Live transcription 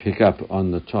Pick up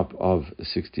on the top of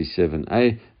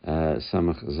 67a,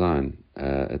 Samach Zayin,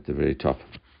 at the very top.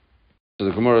 So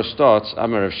the Gemara starts,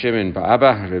 Amar Rav Shimon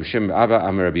Ba'aba, Rav Shimon Ba'aba,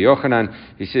 Amar Rabbi Yochanan.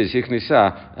 He says,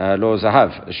 Hichnisa lo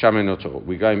zahav shamenoto.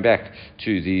 We're going back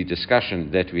to the discussion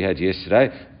that we had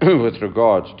yesterday with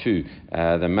regard to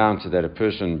the amount that a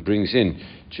person brings in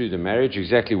to the marriage,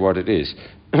 exactly what it is.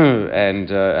 And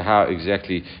how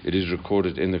exactly it is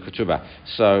recorded in the Ketubot.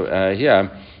 So here,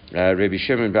 Rabbi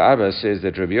Shimon Ba'aba says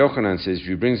that Rabbi Yochanan says if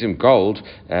he brings him gold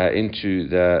into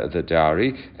the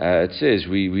dowry, it says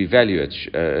we value it,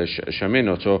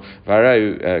 shamenoto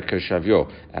vareu kashavyo,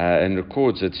 and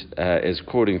records it as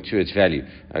according to its value.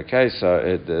 Okay,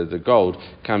 so the gold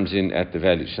comes in at the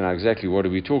value. So now exactly what are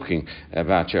we talking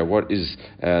about here? What is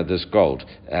this gold?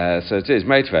 So it says,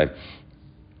 Meitvei.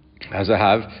 As I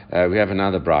have, we have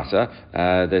another brata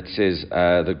that says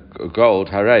the gold,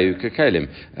 hareu kekelim.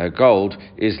 Gold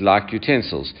is like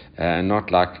utensils and not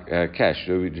like cash.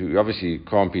 So we obviously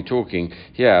can't be talking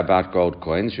here about gold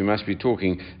coins. We must be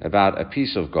talking about a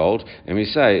piece of gold. And we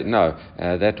say, no,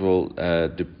 that will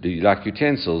be like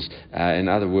utensils. In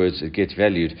other words, it gets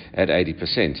valued at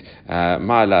 80%.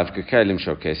 My love kekelim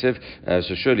shokesev.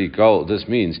 So surely gold, this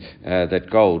means that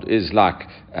gold is like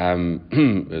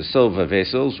silver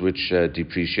vessels, which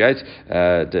depreciate,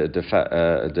 the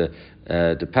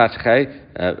pachte,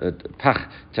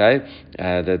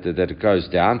 that it goes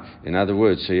down. In other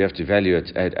words, so you have to value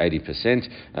it at 80%.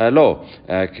 Lo,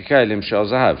 kekelim shel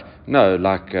zahav. No,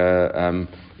 like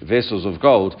vessels of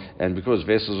gold, and because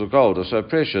vessels of gold are so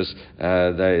precious,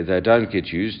 they don't get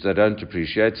used, they don't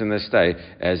depreciate, and they stay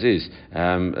as is.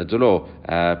 Delo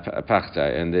pachte,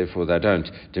 and therefore they don't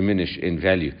diminish in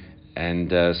value.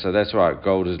 And so that's why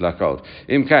gold is like gold.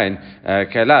 Imkain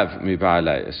kalav mi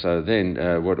ba'alei. So then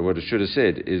what it should have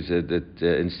said is that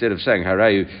instead of saying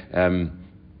hareu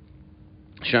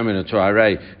shamin to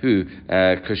harei hu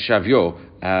kashavyo,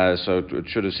 so it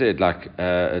should have said like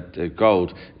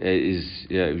gold is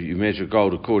you measure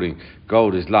gold according.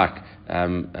 Gold is like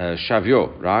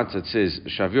shavyo, right? It says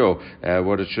shavyo.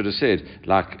 What it should have said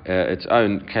like its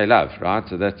own kalav, right?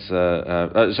 So that's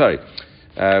sorry.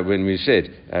 When we said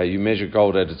you measure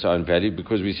gold at its own value,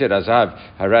 because we said azav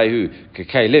harehu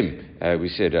kekelim, we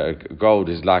said gold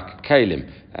is like kalim,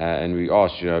 and we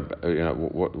asked,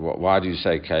 why do you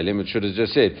say kalim? It should have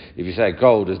just said, if you say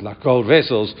gold is like gold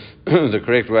vessels, the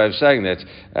correct way of saying that,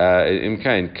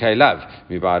 imkain kalav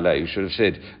mibale, you should have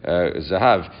said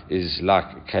zahav is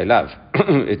like kalav,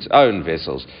 its own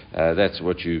vessels. That's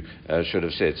what you should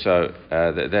have said. So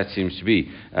that seems to be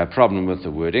a problem with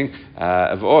the wording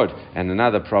of Od. And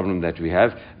another problem that we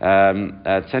have,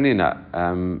 Tanya,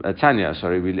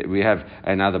 we have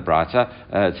another brata.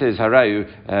 It says Harayu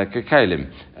Kekalim.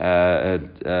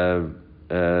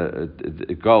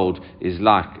 Gold is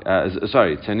like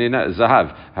Tanina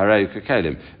Zahav Harei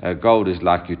Kekelim. Gold is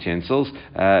like utensils.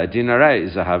 Dinarei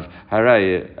Zahav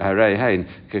Harei Hein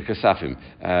Kekasafim.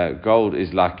 Gold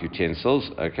is like utensils.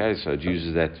 Okay, so it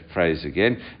uses that phrase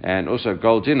again. And also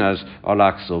gold dinars are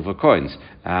like silver coins.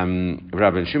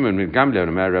 Rabbi Shimon ben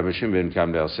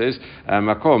Gamliel says,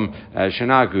 Makom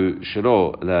Shanagu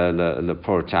Shelo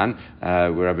Leportan,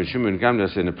 where Rabbi Shimon ben Gamliel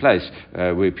says in a place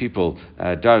where people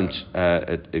don't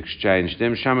exchange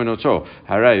them, Shamanoto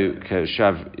Hareu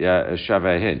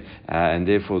Shavehen, and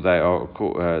therefore they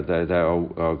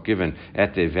are given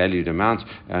at their valued amount,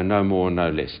 no more, no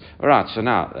less. All right. So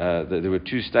now there were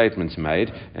two statements made,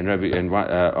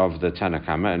 of the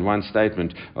Tanakama, and one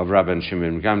statement of Rabbi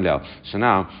Shimon ben Gamliel. So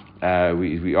now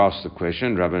we asked the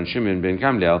question, Rabbi Shimon ben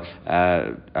Gamliel,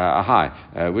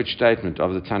 which statement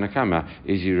of the Tanakama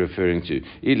is he referring to?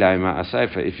 Ilaima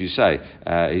Asaifa, if you say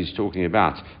he's talking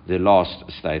about the last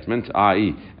statement,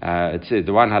 i.e., it says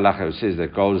the one halacha says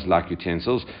that gold is like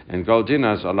utensils and gold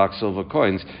dinars are like silver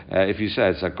coins. If you say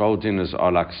it's like gold dinars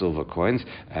are like silver coins,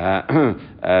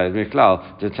 Miklal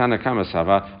the Tanakama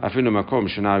Sava Afinu Makom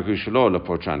Shanagu Shalo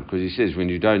Laporchan, because he says when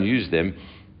you don't use them.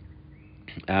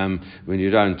 When you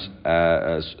don't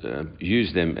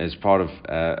use them as part of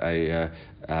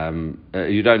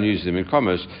you don't use them in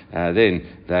commerce, then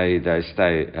they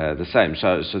stay the same.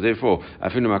 So therefore,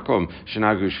 afinu makom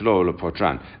shenagu shlo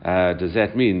lepotran. Does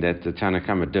that mean that the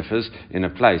Tanakama differs in a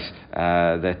place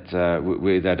that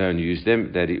where they don't use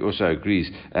them? That he also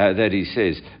agrees that he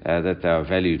says that they are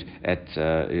valued at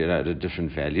a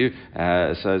different value.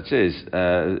 So it says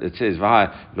v'hai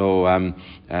lo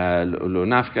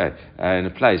nafke, in a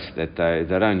place that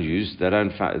they don't use,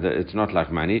 it's not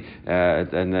like money,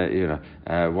 and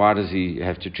why does he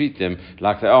have to treat them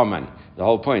like they are money? the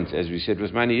whole point, as we said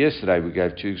with money yesterday, we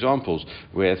gave two examples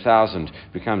where 1,000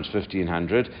 becomes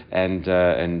 1,500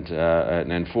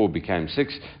 and 4 became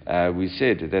 6. We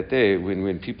said that there,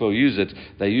 when people use it,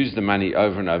 they use the money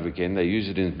over and over again. They use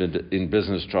it in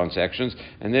business transactions,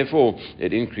 and therefore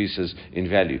it increases in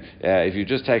value. If you're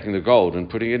just taking the gold and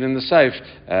putting it in the safe,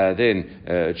 then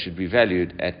it should be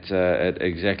valued at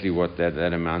exactly what that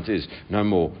amount is, no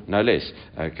more, no less.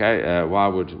 Okay, why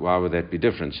would that be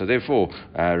different? So therefore,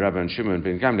 Rabban Shimon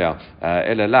ben Gamliel,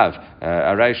 Elalav,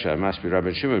 Areisha must be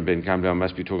Rabban Shimon ben Gamliel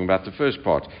must be talking about the first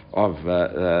part of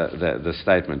the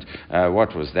statement.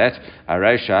 What was that?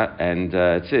 Areisha, and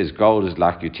it says gold is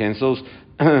like utensils.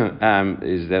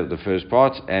 Is that the first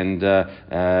part, and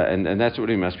that's what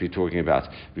he must be talking about.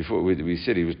 Before we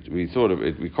said we thought of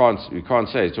it. We can't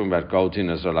say he's talking about gold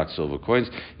dinners or like silver coins.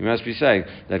 He must be saying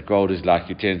that gold is like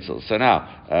utensils. So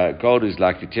now, gold is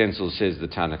like utensils, says the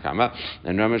Tana Kama,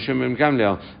 and Rabban Shimon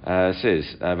Gamliel says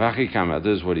Vachi Kama.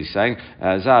 This is what he's saying.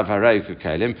 Zav harei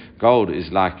kalim. Gold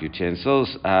is like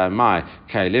utensils. My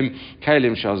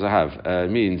kalim shall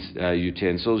zahav means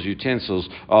utensils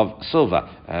of silver.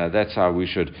 That's how we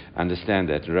should understand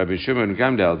that. Rabbi Shimon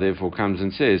Gamliel therefore comes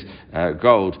and says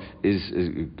gold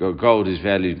is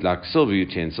valued like silver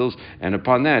utensils, and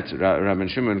upon that Rabbi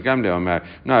Shimon Gamliel Amar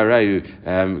no rayu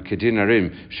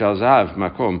kedinarim shal zahav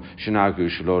makom shenagu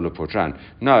shelo lepotran.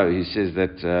 No, he says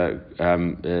that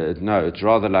no, it's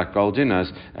rather like gold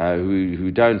dinners where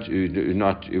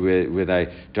they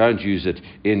don't use it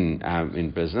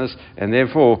in business, and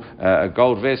therefore a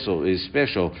gold vessel is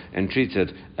special and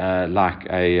treated like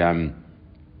a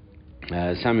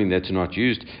something that's not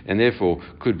used, and therefore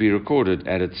could be recorded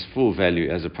at its full value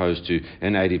as opposed to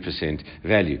an 80%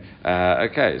 value.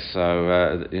 Okay,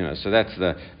 so so that's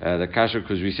the kasha,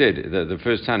 because we said the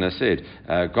first Tana said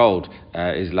gold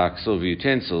is like silver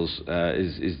utensils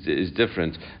is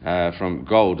different from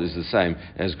gold is the same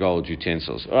as gold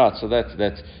utensils. All right, so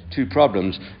that's two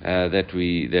problems that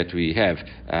we have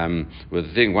with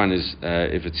the thing. One is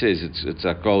if it says it's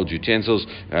like gold utensils,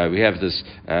 we have this.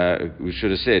 We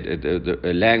should have said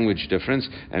a language difference,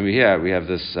 and we have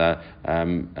this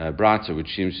brata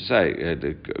which seems to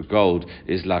say gold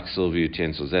is like silver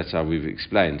utensils. That's how we've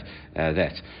explained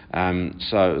that.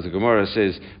 So the Gemara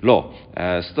says lo.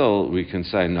 Still, we can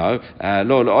say no.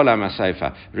 Lo olam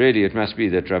aseifa. Really, it must be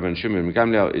that Rabban Shimon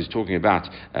Gamliel is talking about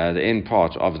the end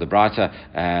part of the brata,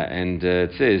 and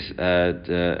it says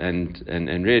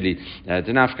and really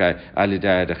denafka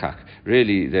alidei dechak.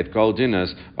 Really, that gold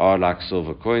dinners are like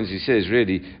silver coins. He says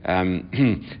really.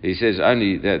 He says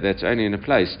only that's only in a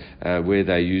place where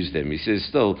they use them. He says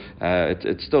still,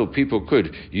 it's still people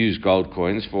could use gold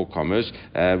coins for commerce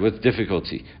with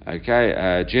difficulty.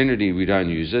 Okay, generally we don't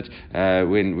use it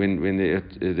when there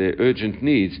are urgent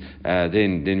needs.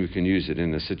 Then we can use it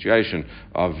in a situation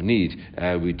of need.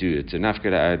 We do it. And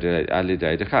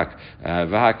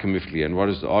what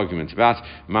is the argument about?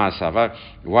 Ma'asava.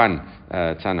 One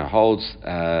Tana holds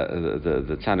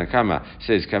the Tana Kama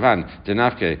says kavan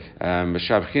denafke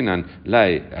meshabchinan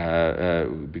lay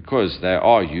because they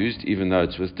are used, even though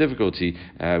it's with difficulty,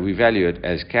 we value it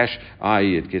as cash,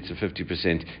 i.e. it gets a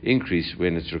 50% increase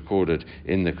when it's recorded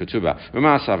in the ketubah.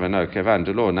 V'ma'asava no kavan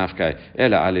de lo nafke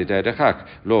ela alidei dechak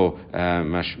lo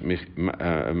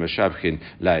meshabchin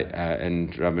lay.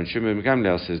 And Rabban Shimon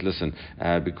Gamliel says, listen,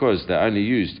 because they're only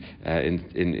used in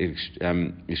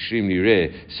extremely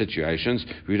rare situations,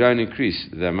 we don't increase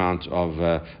the amount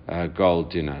of gold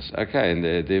dinars. Okay, and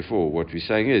therefore what we're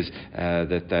saying is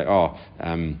that they are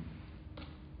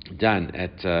done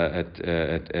at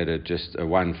just a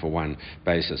one-for-one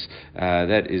basis.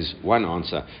 That is one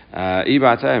answer.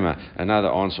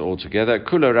 Another answer altogether.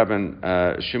 Kula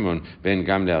Rabban Shimon ben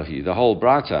Gamliel. The whole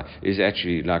brata is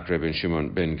actually like Rabban Shimon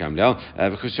ben Gamliel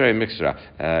because very mixra,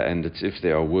 and it's if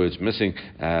there are words missing,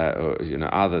 or,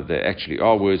 either there actually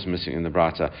are words missing in the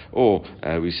brata, or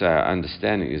we say our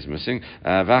understanding is missing.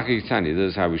 Vachitani.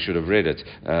 This is how we should have read it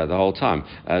the whole time.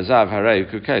 Zav harei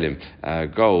kukelim.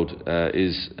 Gold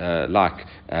is like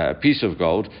a piece of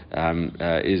gold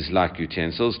is like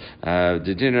utensils.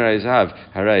 The dinar zahav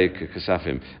harei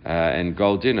kasafim, and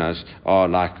gold dinars are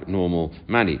like normal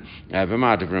money.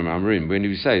 When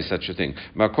we say such a thing,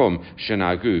 makom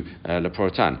shenagu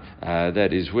leportan,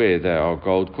 that is where there are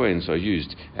gold coins are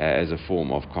used as a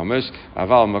form of commerce.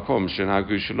 Aval makom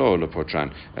shenagu shelo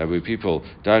leportan, where people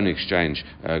don't exchange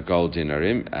gold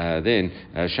dinarim, then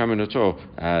shamanoto,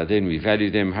 then we value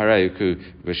them harei ku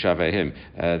v'shavehim.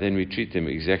 then we treat them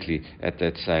exactly at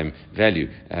that same value.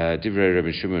 Divrei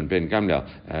Rabbi Shimon ben Gamliel,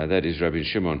 that is Rabbi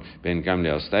Shimon ben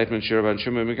Gamliel's statement. Rabbi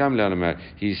Shimon ben Gamliel,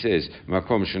 he says,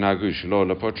 Makom shenagu shelo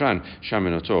lepotran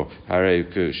shamenoto harei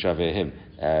shavehim.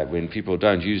 When people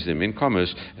don't use them in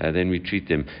commerce, then we treat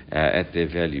them at their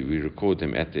value. We record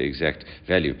them at the exact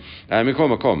value.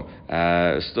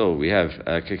 Still, we have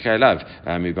kekelav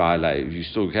mibalei. You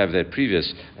still have that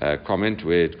previous comment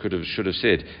where it should have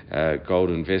said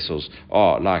golden vessels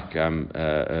are like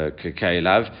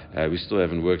kekelav. We still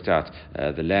haven't worked out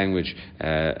the language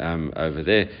over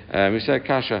there. We say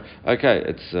kasha. Okay,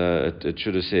 it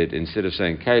should have said, instead of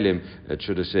saying kalim, it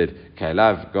should have said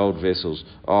kelav. Gold vessels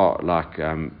are like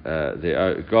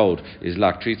the gold is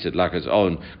treated like its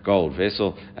own gold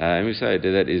vessel, and we say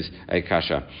that is a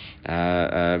kasha.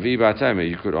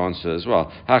 You could answer as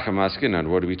well. Hakamaskinan,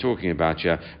 what are we talking about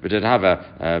here? But did have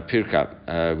a pirka.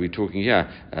 We're talking here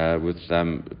with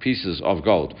pieces of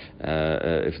gold.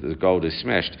 If the gold is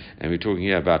smashed, and we're talking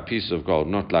here about pieces of gold,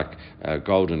 not like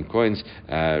golden coins.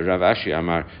 Rav Ashi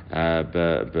Amar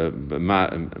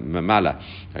Mamala.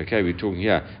 Okay, we're talking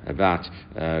here about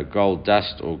gold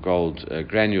dust or gold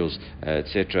granules,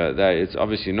 etc. It's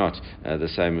obviously not the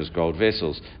same as gold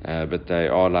vessels, but they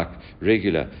are like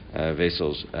regular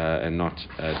vessels and not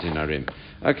dinarim.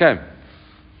 Okay.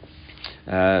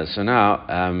 So now,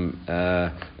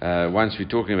 once we're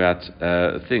talking about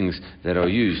things that are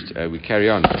used, we carry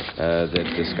on the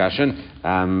discussion.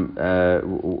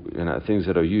 Things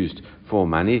that are used for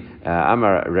money.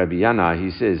 Amar Rabbi Yana,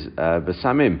 he says,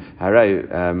 Besamim haray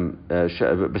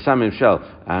Besamim shel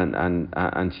and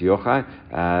Antiochai,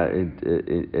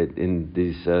 in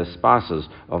these spices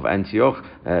of Antioch,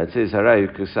 it says haray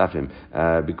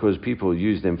kusafim, because people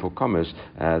use them for commerce.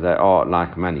 They are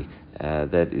like money.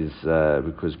 That is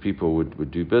because people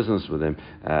would do business with them.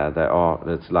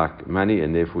 That's like money,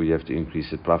 and therefore you have to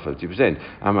increase it by 50%.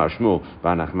 Amar Shmuel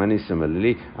Banachmani,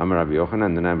 similarly, Amar Rabbi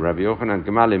Yochanan, the name Rabbi Yochanan,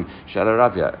 Gemalim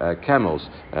Shalarabia, camels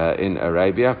in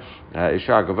Arabia,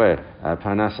 Isha Goveh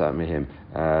Panasa Mihim,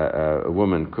 a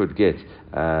woman could get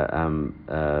Parna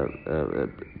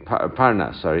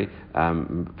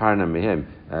Mihem,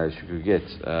 she could get,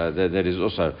 that is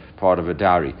also part of a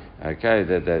dowry. Okay,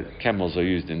 that camels are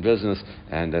used in business,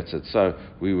 and that's it. So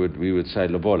we would say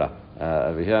Lobola.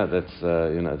 Over here, that's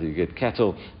you get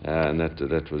cattle, and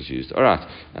that was used. All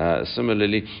right.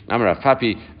 Similarly, Amra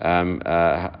Papi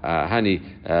Hani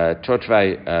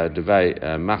Totvei Devei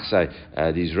Machsei,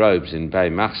 these robes in Bay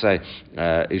Machsei,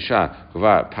 Isha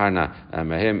Kuva Parna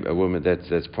Mahem, a woman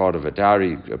that's part of a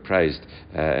dowry, praised,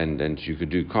 and you could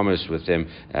do commerce with them.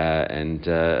 And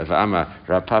Va'ama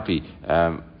Rapapi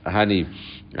Hani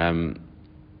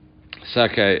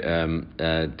Sake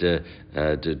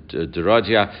de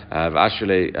Rodia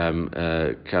Ashule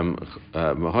Kam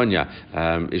Mahonia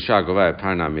Isha Govaya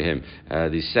Parna Mihim,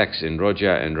 these sacks in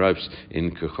Rodia and ropes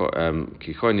in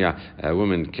Kikonia, a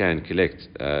woman can collect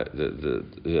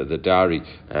the dowry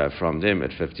from them at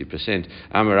 50%.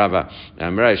 Amarava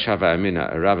Amrai Shava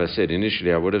Amina, Rava said,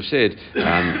 initially I would have said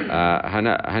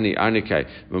Hani Arnike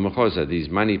Machoza, these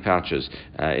money pouches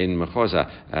in Machoza,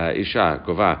 Isha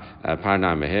Gova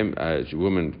Parna Mihim, a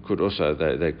woman could also,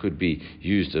 they could be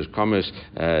used as commerce.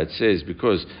 It says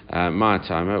because my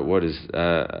timer, what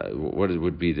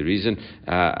would be the reason?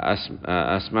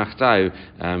 Asmachtau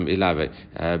ilave,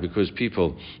 because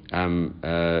people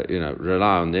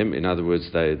rely on them. In other words,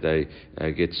 they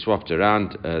get swapped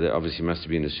around. There obviously must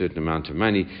have been a certain amount of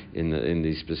money in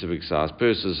these specific size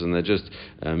purses, and they just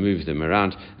move them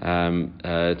around.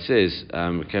 It says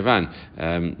kevan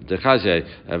dechaze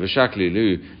v'shakli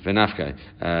lu v'nafke.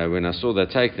 When I saw they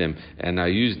take them, and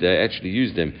they actually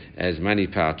used them as money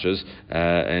pouches,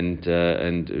 and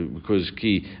because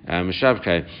ki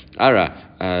mashavke ara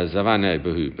zavane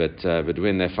behu, but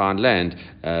when they find land,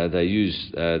 they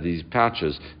use these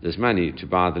pouches, this money, to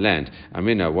buy the land.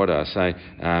 Amina, what do I say?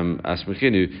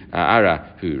 Asmachinu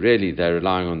ara, who really they're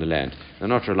relying on the land. They're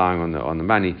not relying on the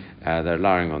money. They're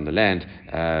relying on the land,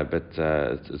 but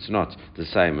it's not the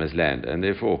same as land, and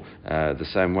therefore the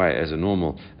same way as a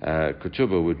normal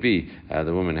ketubah would be,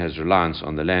 the woman has reliance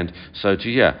on the land. So to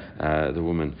here, the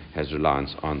woman has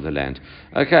reliance on the land.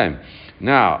 Okay.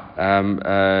 Now,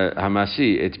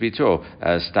 Hamasi et bito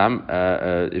stam.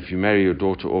 If you marry your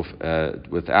daughter off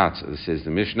without, says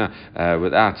the Mishnah,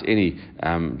 without any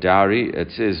dowry,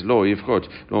 it says lo yivchot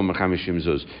lo mechamishim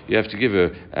zuz. You have to give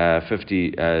her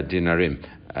 50 dinarim.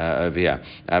 over here.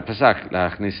 Pasak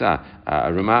lachnisa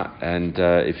aruma, and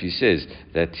if he says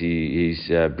that he's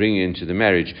bringing into the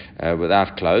marriage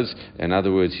without clothes, in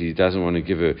other words, he doesn't want to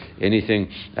give her anything.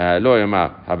 Lo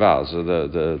yama habal, so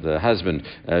the husband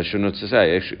should not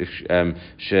say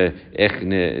she'ech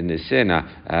nesena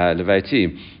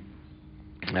levaiti.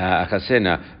 When I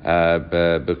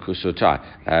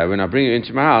bring her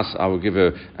into my house, I will give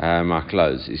her my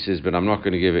clothes. He says, but I'm not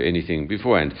going to give her anything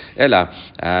beforehand.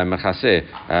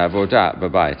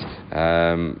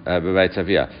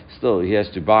 Still, he has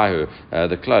to buy her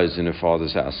the clothes in her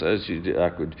father's house. So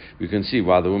we can see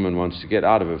why the woman wants to get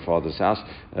out of her father's house,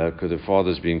 because her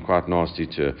father's been quite nasty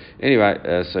to her.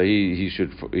 Anyway, so he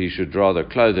should rather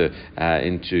clothe her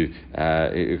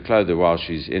while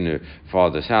she's in her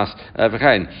father's house.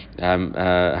 And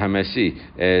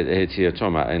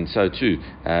so too,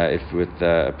 if with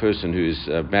a person who is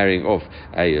marrying off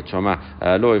a yatoma,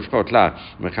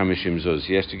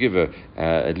 he has to give her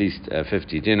at least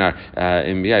 50 dinar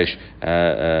in yesh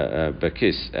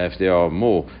bakis. If there are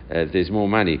more, there's more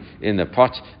money in the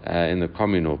pot, in the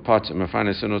communal pot. You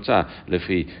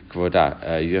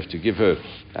have to give her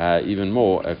even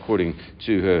more according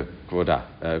to her kvoda,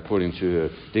 according to her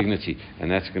dignity,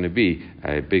 and that's going to be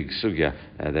a big sugya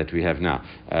that we have now.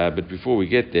 But before we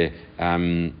get there,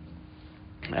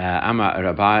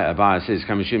 Rabbi says,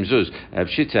 Kamishim Zuz,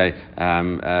 Pshite,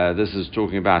 this is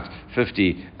talking about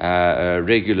 50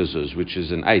 regular Zuz, which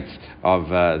is an eighth of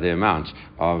the amount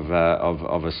of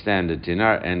a standard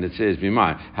dinar, and it says,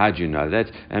 Bimai, how do you know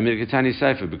that? Mirgatani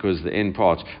Sefer, because the end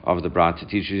part of the Brata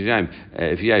teaches you,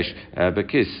 if Yesh,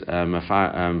 Bakis,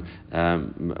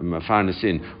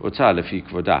 Mafarnasin, Utal,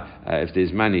 if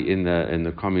there's money in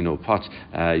the communal pot,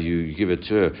 you give it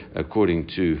to her according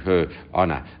to her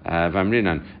honor.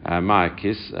 Vamrinan, my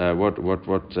kiss,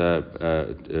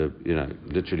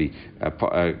 literally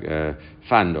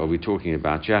fund are we talking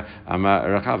about? Yeah,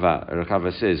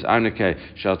 Rakava says,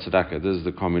 Arnake Shal Tzedakah, this is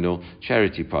the communal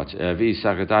charity pot. Vi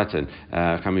Sagadatan,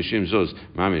 Kamishim Zuz,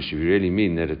 Mamish, if you really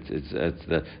mean that it's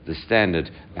the standard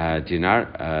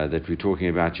dinar that we're talking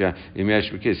about, yeah,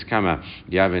 Imesh Bikis Kama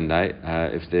Yavindai,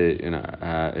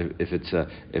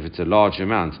 if it's a large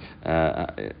amount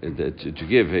to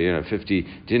give 50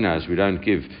 dinars, we don't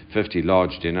give 50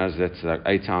 large dinars, that's like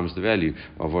 8 times the value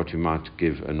of what we might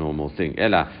give a normal thing.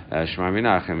 Ella it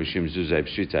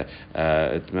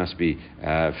must be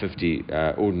 50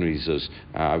 ordinary zuz,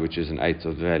 which is an eighth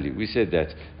of the value. We said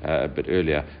that a bit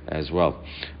earlier as well.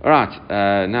 All right,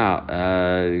 now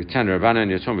Tan Rabbanan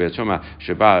Yatom V'Yatoma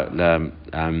Sheba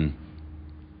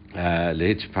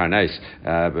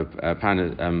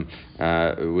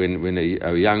when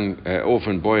a young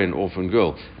orphan boy and orphan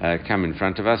girl come in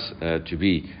front of us to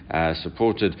be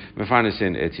supported,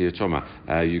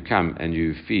 you come and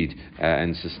you feed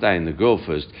and sustain the girl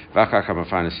first,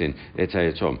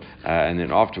 and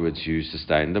then afterwards you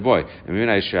sustain the boy.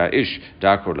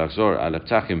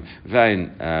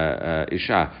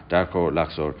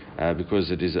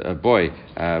 Because it is a boy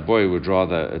would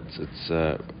rather, it's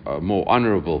more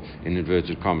honourable, in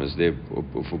inverted commas,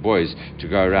 for boys to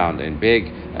go around and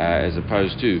beg as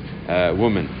opposed to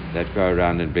women that go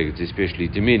around and beg. It's especially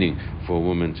demeaning for a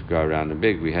woman to go around and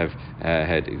beg. We have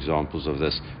had examples of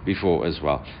this before as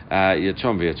well.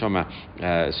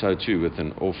 So too with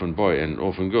an orphan boy and an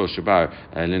orphan girl, Shabar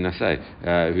Linasei,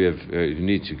 who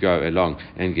need to go along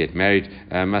and get married.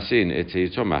 Masin et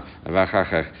Yatoma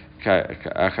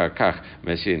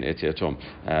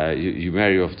you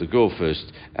marry off the girl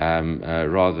first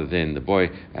rather than the boy,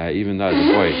 even though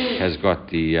the boy has got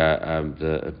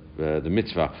the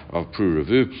mitzvah of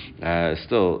Pru-Revu,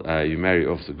 still you marry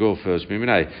off the girl first.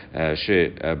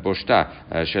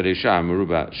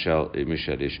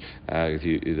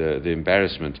 The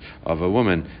embarrassment of a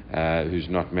woman who's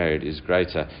not married is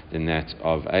greater than that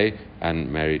of a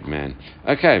unmarried man.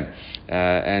 Okay,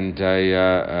 and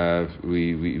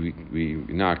we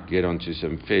now get on to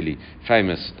some fairly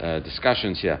famous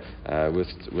discussions here with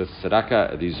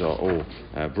tzedakah. These are all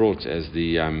brought as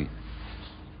the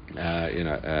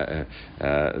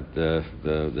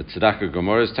tzedakah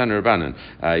Gomoras Tanur Rabbanan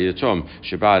Yatom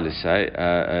Sheba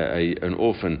Lisei, an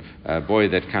orphan boy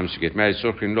that comes to get married,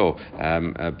 Sorkin law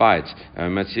bite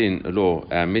Matzin law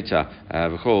Mita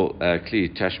V'chol Kli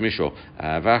Tashmisho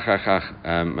V'achachach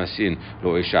Masin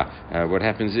law Isha. What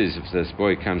happens is, if this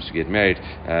boy comes to get married,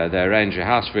 they arrange a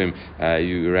house for him,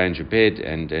 you arrange a bed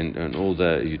and all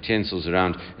the utensils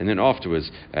around, and then afterwards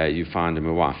you find him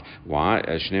a wife. Why?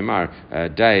 Shneimar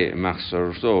Day day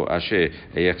machzorto asher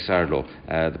yechsar lo.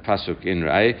 The pasuk in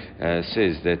Ra'eh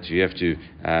says that you have to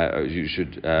you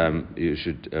should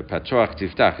patoach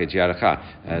tiftach et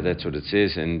yaracha. That's what it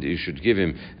says, and you should give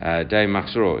him day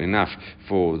machzoro, enough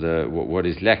for what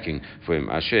is lacking for him.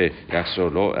 Asher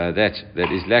yachzor lo, that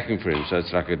is lacking for him. So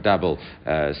it's like a double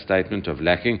statement of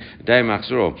lacking. Day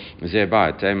machzoro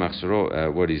zebah, day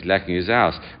machzoro, what is lacking is the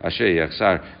house. Asher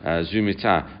yachsar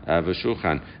zumita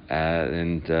v'shulchan,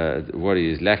 and what he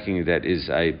is lacking, that is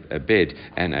a bed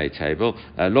and a table.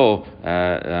 Lo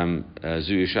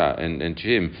zuisha, and to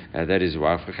him that is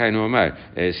wife.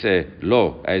 Say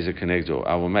lo as a connector.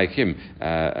 I will make him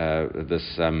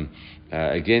this.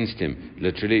 Against him,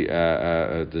 literally,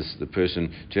 the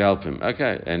person to help him.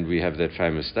 Okay, and we have that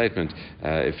famous statement: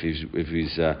 if he's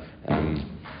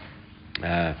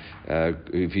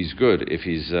good, if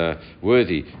he's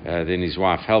worthy, then his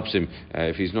wife helps him.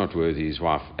 If he's not worthy, his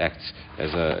wife acts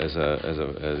as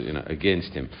a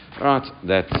against him. Right?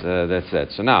 That's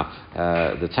that. So now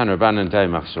the Tanrabanan day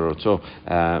machzoro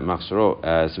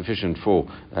sufficient for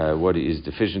what he is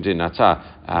deficient in. Ata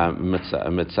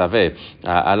mitzaveh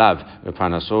alav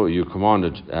panaso. You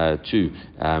commanded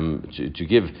to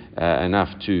give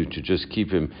enough to just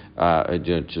keep him,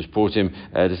 to support him.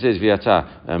 It says viata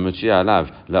mutia alav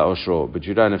la oshro, but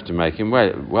you don't have to make him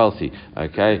wealthy.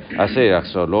 Okay, I say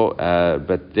achsolo,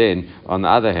 but then on the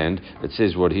other hand, it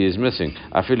says what he is missing.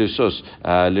 Afilu sus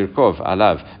lirkov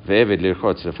alav ve'eved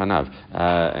lirchotz lefanav,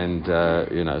 and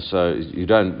so you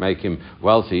don't make him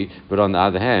wealthy, but on the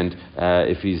other hand,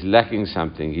 if he's lacking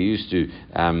something, he used to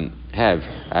have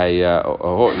he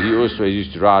also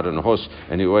used to ride on a horse,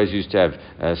 and he always used to have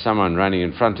someone running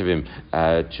in front of him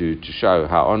to show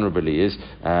how honourable he is,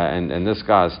 and this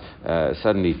guy's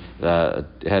suddenly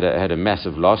had a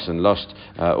massive loss and lost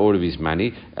all of his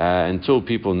money until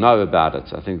people know about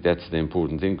it. I think that's the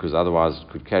important thing, because otherwise it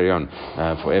could carry on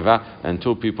forever.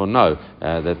 Until people know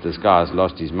that this guy's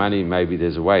lost his money, maybe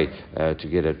there's a way to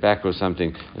get it back or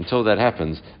something. Until that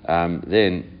happens,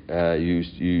 then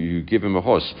you give him a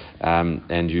horse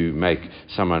and you make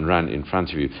someone run in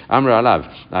front of you. Amr alav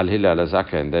al Hillel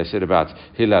azaken. They said about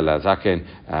Hillel azaken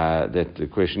that the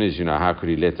question is, how could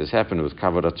he let this happen? It was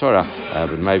covered at Torah,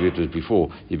 but maybe it was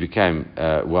before he became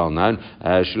well known.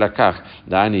 Shlakach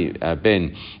dani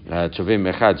ben tovim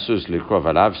echad sus likrov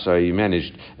alav. So he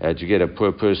managed to get a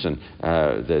poor person.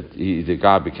 The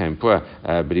guy became poor,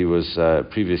 but he was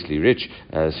previously rich.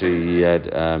 So he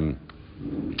had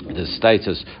the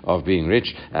status of being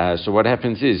rich. So what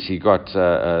happens is he got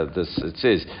this. It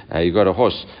says he got a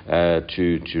horse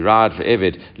to ride for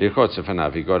Eved lichotz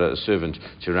lefanav. He got a servant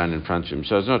to run in front of him.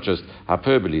 So it's not just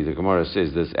hyperbole. The Gemara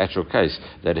says there's actual case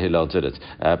that Hillel did it.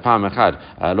 Pam echad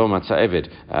lo matza Eved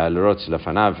lirotz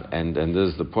lefanav, and this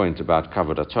is the point about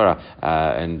kavod Torah.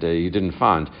 And he didn't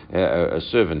find a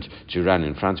servant to run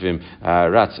in front of him.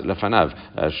 Ratz lefanav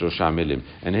shosha milim,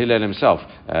 and Hillel himself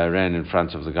ran in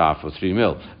front of the guy for 3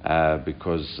 mil,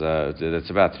 because that's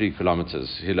about 3 kilometers.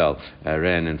 Hillel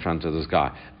ran in front of this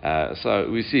guy. So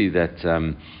we see that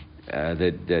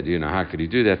how could he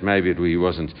do that? Maybe he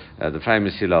wasn't the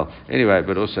famous Hillel anyway,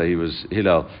 but also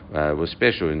Hillel was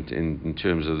special in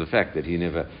terms of the fact that he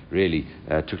never really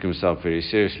took himself very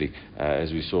seriously,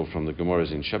 as we saw from the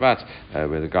Gemaras in Shabbat,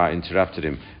 where the guy interrupted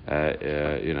him,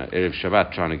 Erev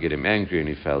Shabbat, trying to get him angry, and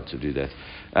he failed to do that.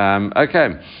 Okay.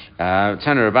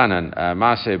 Tana Rabbanan,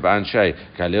 Maaseh Ba'anshay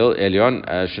Kalil Elyon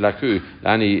Shalaku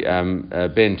Lani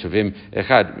Ben Tovim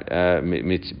Echad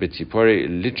Betzipori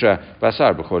Litra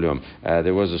Basar B'chol Yom.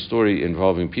 There was a story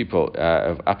involving people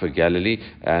of Upper Galilee,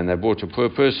 and they brought a poor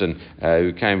person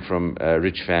who came from a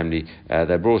rich family.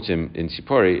 They brought him in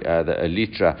Tzipori a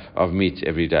litra of meat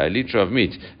every day. A litra of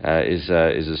meat is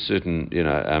a certain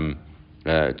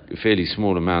fairly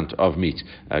small amount of meat.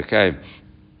 Okay.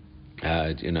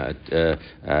 Even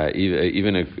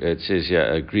it says here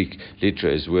a Greek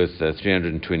litra is worth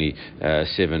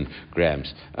 327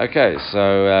 grams. Okay,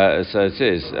 so it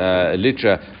says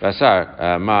litra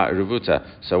basar ma revuta.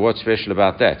 So what's special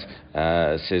about that?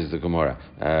 Says the Gemara.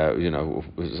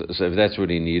 So if that's what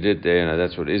he needed,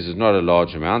 that's what it is. It's not a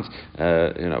large amount.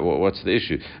 What's the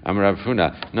issue? Amar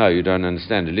Huna. No, you don't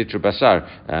understand. A litra basar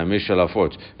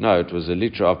mishalafot. No, it was a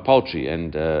litra of poultry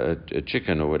and a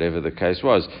chicken or whatever the case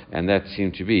was, and that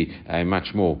seemed to be a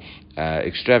much more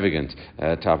extravagant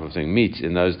type of thing. Meat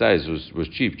in those days was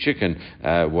cheap. Chicken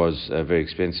was very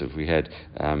expensive. We had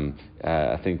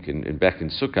I think back in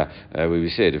Sukkah, where we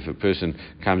said if a person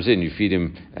comes in, you feed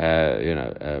him,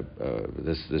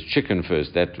 this chicken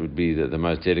first. That would be the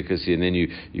most delicacy, and then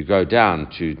you go down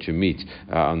to meat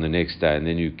on the next day, and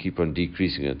then you keep on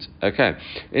decreasing it. Okay.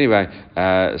 Anyway,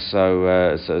 so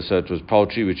it was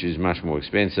poultry, which is much more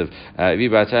expensive.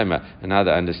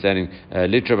 Another understanding,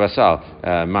 litra basal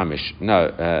mamish. No,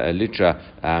 a litra.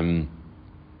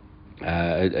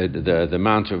 The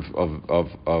amount of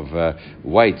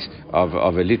weight of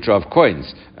a liter of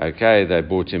coins. Okay, they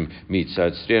bought him meat, so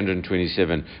it's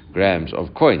 327 grams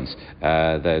of coins.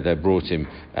 They brought him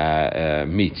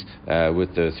meat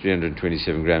with the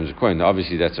 327 grams of coin. Now,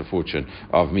 obviously, that's a fortune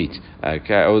of meat.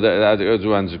 Okay, or the other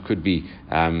ones could be,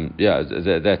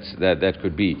 that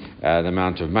could be the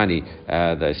amount of money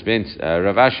they spent.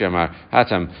 Rav Ashi Amar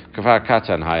Hatam Kafar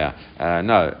Katan Haya.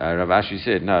 No, Rav Ashi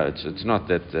said no. It's not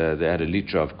that they had a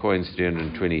liter of coins,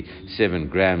 327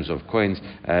 grams of coins.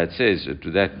 It says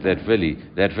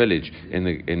that village in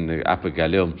the Upper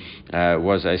Galil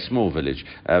was a small village.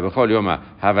 B'chol Yoma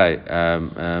Havei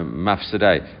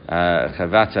Mafsadei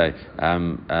Chavate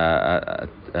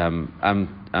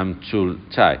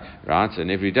Amtultai, right? And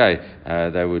every day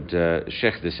they would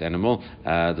shech this animal,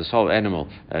 this whole animal,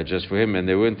 just for him. And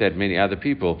there weren't that many other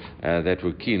people that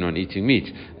were keen on eating meat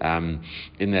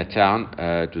in that town.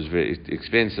 It was very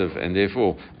expensive, and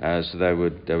therefore, so they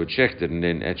would shech it and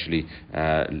then actually,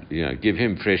 give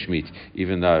him fresh meat,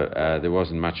 even though there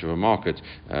wasn't much of a market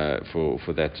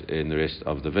for that in the rest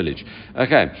of the village.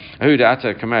 Okay, there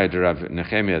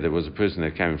was a person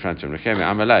that came in front of him.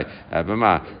 Amalei,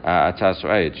 Bama Atas.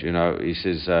 He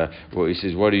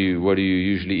says, what do you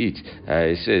usually eat?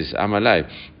 He says, Amalei,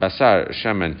 Basar,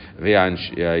 Shaman, Vian,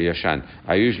 Yashan.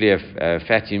 I usually have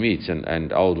fatty meats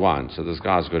and old wine. So this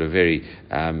guy's got a very,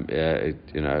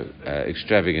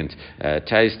 extravagant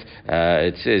taste.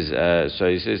 It says, so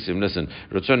he says to him, listen,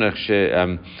 Rotzonach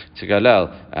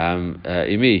Tigalel,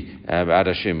 Imi,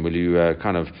 Adashim, will you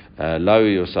kind of lower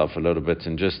yourself a little bit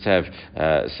and just have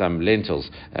some lentils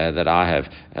that I have?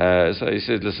 So he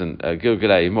said, listen,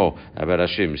 Gilgala Imo,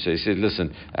 Adashim. So he said,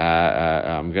 listen,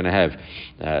 I'm going to have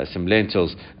some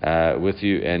lentils with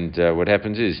you. And what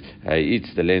happens is he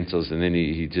eats the lentils and then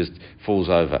he just falls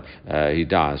over. He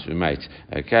dies, we mate.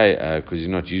 Okay, because he's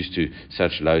not used to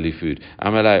such lowly food.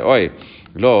 Amalei oi.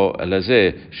 Lo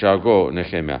lazeh shago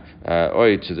Nehemiah.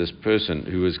 Oi to this person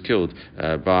who was killed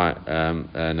by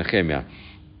Nehemiah.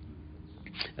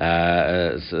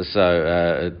 It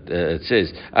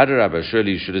says, Adarabba,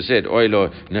 surely you should have said, Oi lo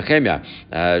Nehemiah,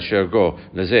 Shergo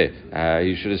Lazeh.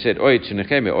 You should have said, Oi to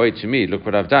Nehemiah, Oi to me, look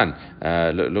what I've done.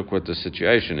 Look what the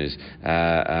situation is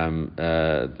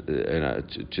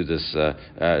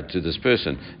to this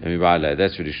person.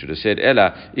 That's what you should have said.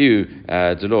 Ella, you,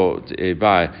 Delo,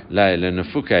 by Le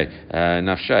Nefuke,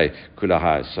 Nafshay,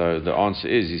 Kulahai. So the answer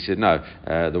is, he said, no.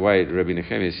 The way Rabbi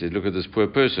Nehemiah said, look at this poor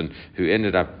person who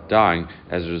ended up dying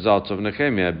as a result of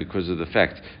Nehemiah because of the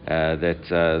fact that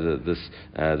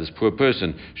this poor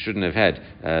person shouldn't have had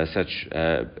such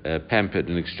pampered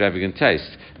and extravagant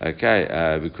taste,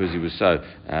 because he was so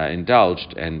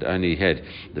indulged and only had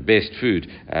the best food.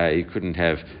 He couldn't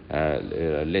have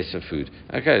lesser food.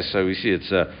 Okay, so we see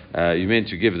it's you're meant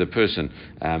to give the person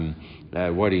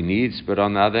what he needs, but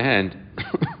on the other hand,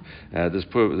 this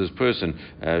person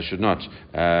should not,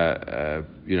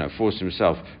 force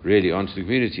himself really onto the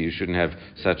community. You shouldn't have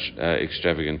such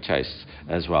extravagant tastes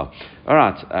as well. All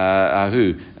right,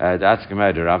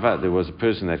 there was a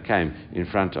person that came in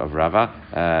front of Rava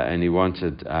and he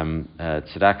wanted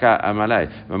tzedakah. Amalei,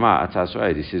 Mama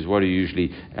Atasoed. He says, what do you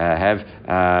usually have?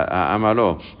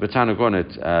 Amalo,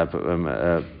 Betanagonet,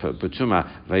 Petuma,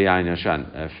 Vayain Yashan.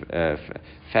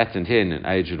 Fattened hen and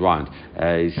aged wine.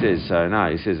 He says,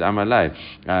 Amalei,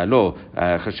 lo,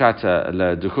 chashata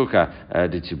la duchuka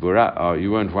ditibura.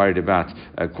 You weren't worried about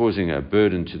causing a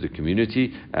burden to the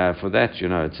community for that.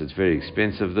 It's very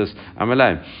expensive, this.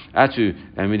 Amalei, atu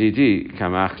mididi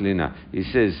kamachlina. He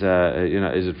says,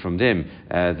 is it from them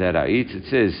that I eat? It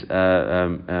says,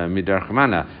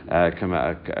 midarchmana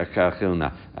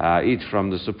kamachilna. I eat from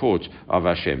the support of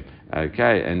Hashem.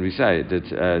 Okay, and we say that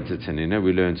Tanina,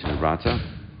 we learned in the Brata.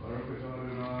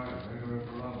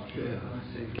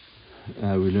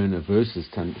 We learn a verse as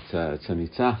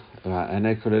Tanita.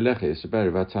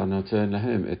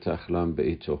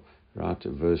 Right, a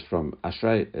verse from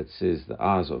Ashrei. It says the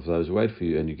eyes of those who wait for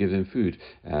you, and you give them food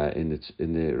in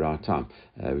the right time.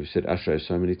 We've said Ashrei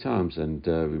so many times, and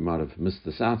we might have missed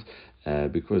this out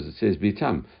because it says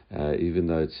Bitam, even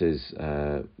though it says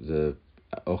the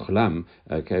ochlam,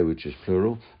 okay, which is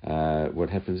plural, what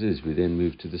happens is we then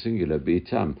move to the singular,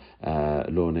 bitam,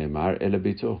 lo ne'mar ela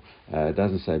bito. It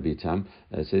doesn't say bitam,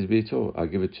 it says bito. I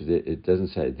give it to it doesn't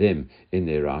say them in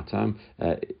their right time,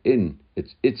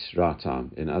 it's right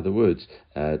time. In other words,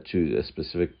 to a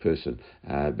specific person,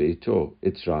 bito,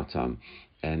 it's right time.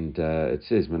 And it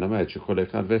says,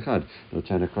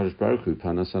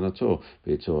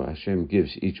 Hashem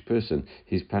gives each person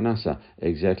his panasa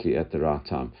exactly at the right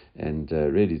time. And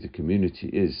really, the community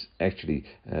is actually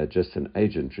just an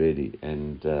agent, really,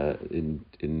 and in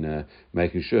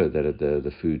making sure that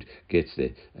the food gets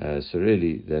there. So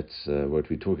really, that's what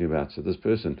we're talking about. So this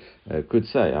person could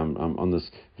say, I'm on this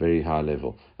very high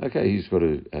level. Okay, he's got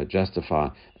to justify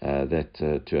that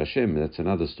to Hashem. That's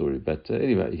another story. But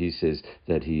anyway, he says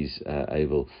that he's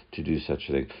able to do such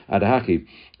a thing. Adahaki,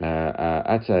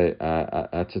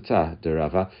 atata de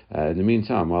Rava. In the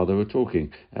meantime, while they were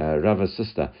talking, Rava's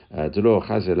sister, Delo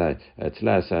Chazele,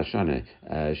 Tla Sashane,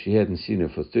 she hadn't seen her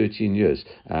for 13 years.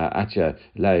 Atya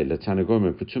Lay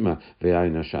Latanagoma Putuma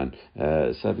Ve'ainashan.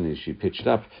 Suddenly she pitched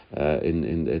up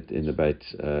in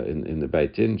the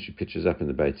Beit Din. She pitches up in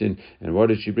the Beit Din, and what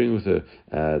did she bring with her?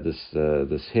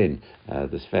 This hen,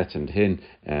 this fattened hen,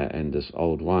 and this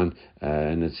old wine.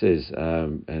 And it says,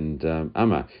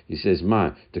 Amma, he says,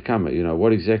 my Takama,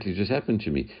 what exactly just happened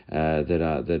to me?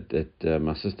 That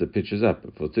my sister pitches up.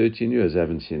 For 13 years I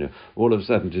haven't seen her. All of a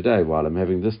sudden today, while I'm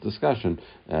having this discussion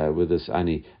with this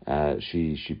Ani,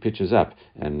 she pitches up,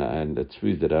 and it's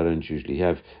food that I don't usually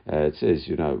have. It says,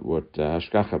 what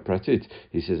Hashkacha Pratit,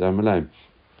 he says, Amalai.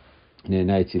 Listen,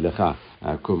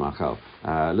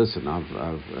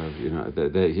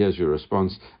 here's your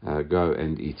response. Go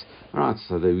and eat. All right.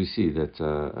 So there we see that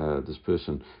this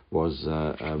person was,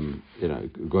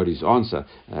 got his answer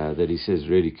that he says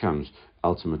really comes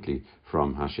ultimately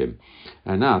from Hashem.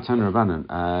 And now, Tan Rabbanan,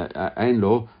 ein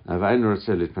lo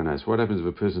panas. What happens if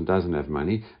a person doesn't have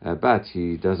money, but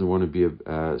he doesn't want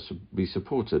to be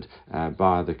supported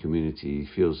by the community? He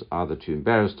feels either too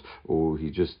embarrassed, or he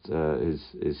just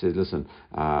says, listen,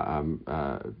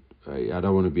 I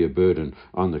don't want to be a burden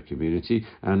on the community.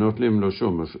 So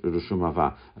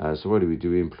what do?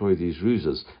 We employ these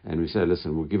rusers, and we say,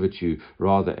 listen, we'll give it to you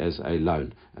rather as a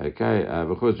loan. Okay,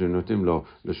 and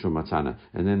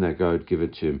then they go and give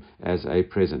it to him as a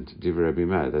present. That's what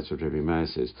Rabbi Meir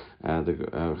says. The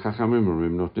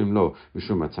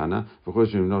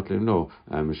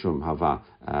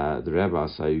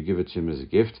rabbis say you give it to him as a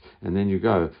gift, and then you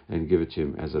go and give it to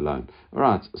him as a loan. All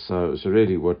right. So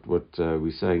really, what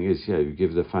we're saying is here, you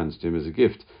give the funds to him as a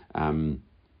gift.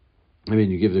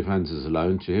 You give the funds as a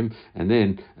loan to him, and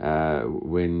then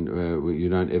when you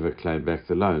don't ever claim back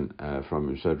the loan from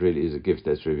him, so it really is a gift.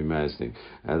 That's Rabbi Meir's thing.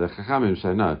 The Chachamim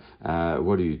say no.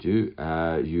 What do?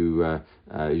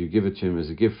 You give it to him as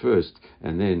a gift first,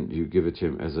 and then you give it to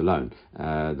him as a loan.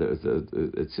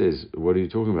 It says, what are you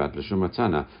talking about? L'shum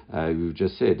matana. You've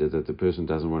just said that the person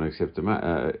doesn't want to accept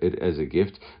it as a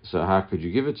gift, so how could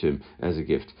you give it to him as a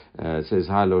gift? It says,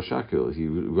 ha lo shakil. He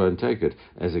won't take it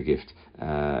as a gift.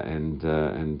 And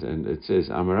it says,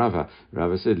 Amarava.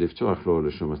 Rava said, Liftoach lo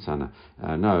l'shum matana.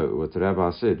 No, what the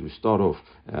rabbi said, we start off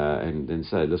and then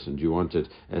say, listen, do you want it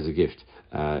as a gift?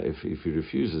 If he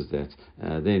refuses that,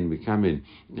 then we come in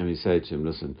and we say to him,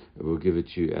 listen, we'll give it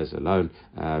to you as a loan,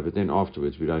 but then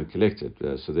afterwards we don't collect it.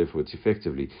 So therefore it's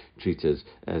effectively treated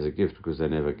as a gift, because they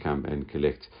never come and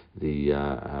collect the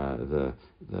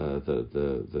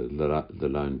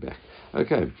loan back.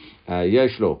 Okay,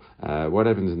 Yeshlo. What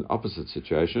happens in the opposite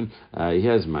situation? He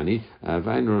has money.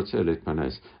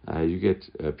 You get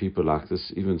people like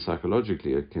this, even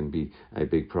psychologically, it can be a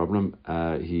big problem.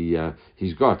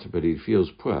 He's got, but he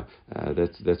feels poor.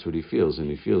 That's what he feels, and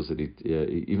he feels that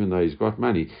even though he's got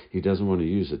money, he doesn't want to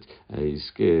use it. He's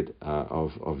scared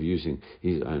of using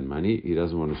his own money. He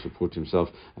doesn't want to support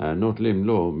himself. Not lim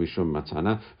lo mishum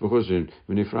matana.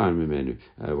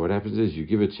 What happens is you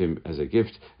give it to him as a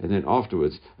gift, and then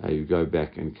afterwards you go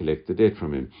back and collect the debt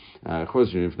from him. What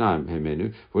do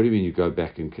you mean you go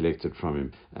back and collect it from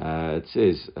him? It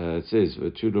says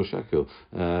tulo shakil.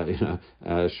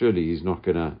 Surely he's not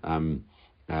going to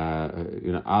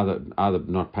either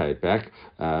not pay it back,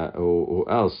 or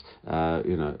else,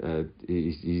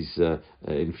 he's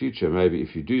in future, maybe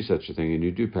if you do such a thing and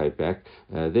you do pay it back,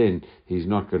 then he's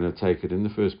not going to take it in the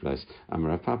first place.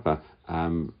 Amra Papa.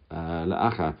 No,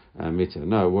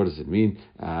 what does it mean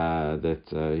that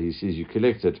he says you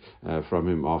collect it from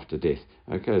him after death?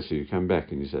 Okay, so you come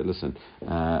back and you say, listen,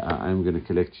 I'm going to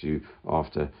collect you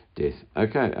after death.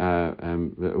 Okay,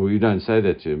 well, you don't say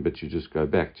that to him, but you just go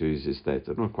back to his estate.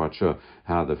 not quite sure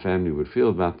how the family would feel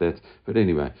about that. But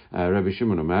anyway, Rabbi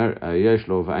Shimon Omer, Yesh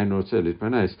lo v'ein rotzeh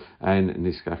litpanes, ein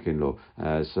niskakin lo.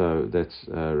 So that's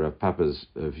Rav Papa's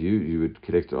view. You would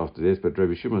collect it after death, but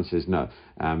Rabbi Shimon says no.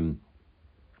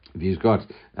 If he's got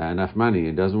enough money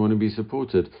and doesn't want to be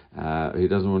supported, he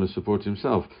doesn't want to support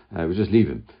himself, we just leave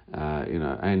him.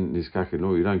 And this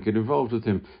law, you don't get involved with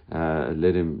him.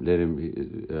 Let him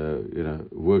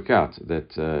work out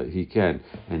that he can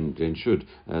and should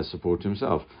support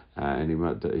himself. And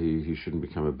he shouldn't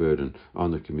become a burden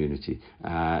on the community.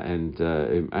 Ein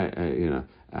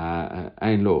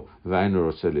law,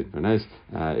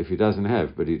 if he doesn't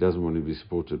have, but he doesn't want to be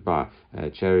supported by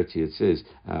charity, it says,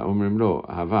 Omrim lo,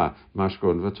 hava,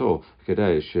 mashkon vato,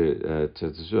 kedei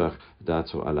shetetzuach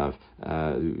dato alav.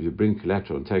 You bring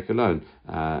collateral and take a loan,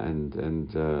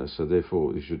 and so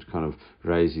therefore you should kind of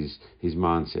raise his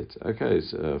mindset. Okay,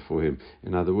 for him.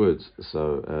 In other words,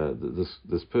 so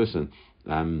this person.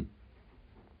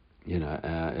 If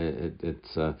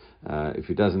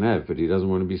he doesn't have, but he doesn't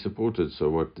want to be supported, so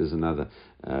what is another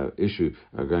issue?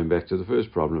 Going back to the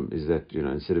first problem, is that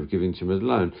instead of giving to him as a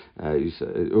loan, you say,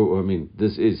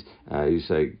 you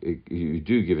say you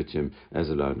do give it to him as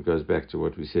a loan. It goes back to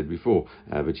what we said before,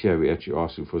 but here we're actually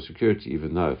asking for security,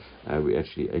 even though we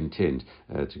actually intend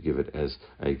to give it as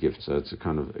a gift. So it's a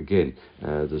kind of, again,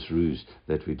 this ruse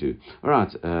that we do. All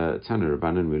right, Tana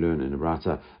Rabbanan, we learn in the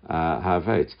Brata,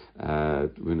 Havet,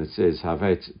 when it says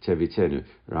Havet Tevitenu,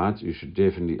 right? You should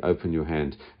definitely open your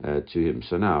hand to him.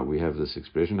 So now we have this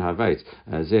expression Havet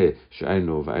Zeh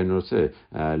She'eino V'ein Rotzeh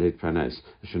Litpanes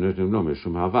Shenotnim Lo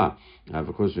Mishum Hava.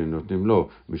 Because we're not nimlo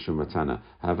mishum matana.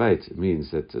 Havait means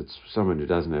that it's someone who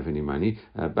doesn't have any money,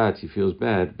 but he feels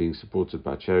bad being supported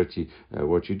by charity.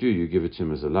 What you do, you give it to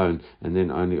him as a loan, and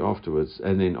then afterwards,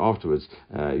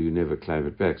 you never claim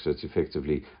it back. So it's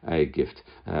effectively a gift.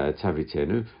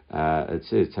 Tavitenu. It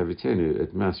says tavitenu.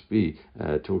 It must be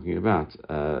talking about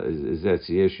is that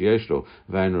yesh yeshlo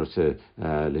v'ein rotzeh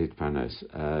litpanes.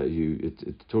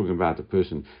 It's talking about a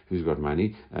person who's got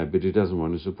money, but who doesn't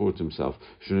want to support himself.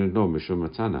 Shouldn't know.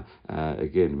 Matana.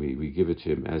 Again, we give it to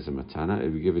him as a matana,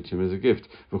 and we give it to him as a gift,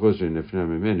 because and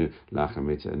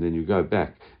then you go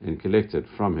back and collect it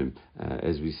from him,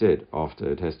 as we said,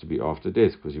 it has to be after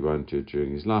death, because he won't do it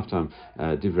during his lifetime.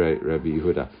 Divrei Rabbi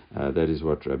Yehuda, that is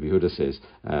what Rabbi Yehuda says.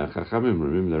 Chachamim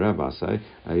remim the Rabbi say,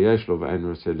 yesh lo v'ein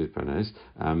rotzeh litpanes,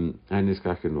 and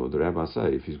niskakin lo. The Rabbi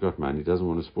say, if he's got money, he doesn't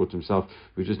want to support himself,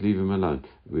 we just leave him alone.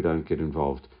 We don't get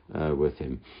involved with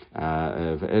him.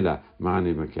 Ve'ela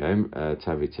ma'ani mekayim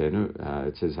tavitenu.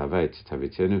 It says Havet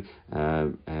tavitenu.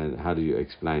 And how do you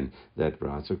explain that,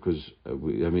 right? Because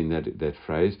that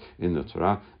phrase in the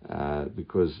Torah,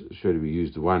 because surely we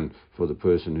use the one for the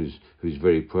person who's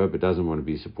very poor but doesn't want to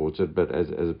be supported, but as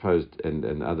opposed and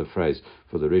the other phrase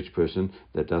for the rich person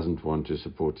that doesn't want to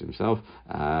support himself.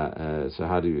 So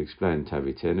how do you explain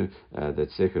tavitenu?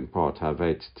 That second part,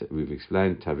 Havet, we've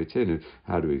explained tavitenu.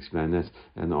 How do we explain that?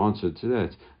 And the answer to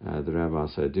that, the Rabbi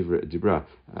said, Dibra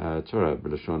Torah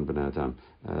b'lashon b'nei adam.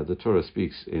 The Torah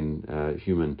speaks in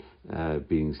human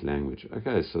beings' language.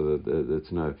 Okay, so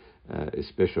there's no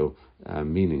special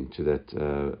meaning to that.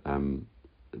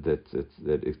 That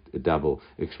double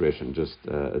expression,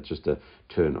 it's just a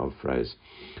turn of phrase.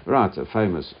 Right, a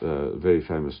famous, very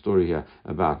famous story here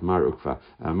about Mar Ukva.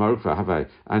 Mar Ukva Havai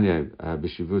Anya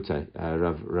Bishivute.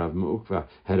 Rav Ukva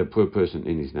had a poor person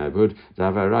in his neighborhood.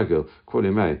 Davai Ragil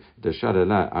Kolimei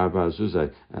Deshadala Arba Zuzai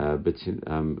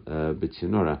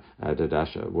Bitinora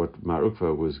Dadasha. What Mar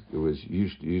Ukva was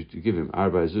used to give him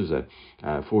Arba Zuzai,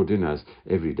 4 dinars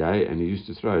every day, and he used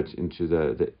to throw it into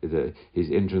his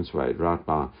entranceway right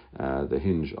by the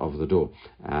hinge of the door.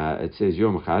 It says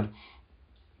Yom Chad.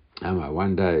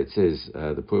 One day it says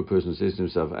the poor person says to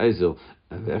himself, Azil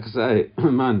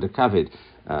man de kavid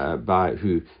by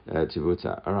who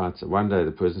tivuta. All right. So one day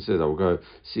the person says, I will go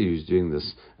see who's doing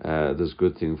this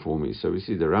good thing for me. So we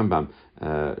see the Rambam.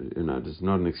 It's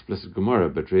not an explicit Gemara,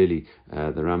 but really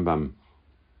the Rambam,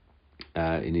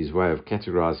 in his way of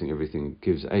categorizing everything,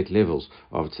 gives 8 levels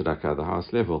of tzedakah. The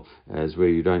highest level is where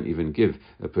you don't even give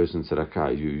a person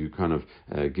tzedakah. You kind of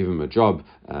give him a job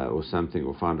or something,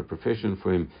 or find a profession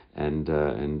for him and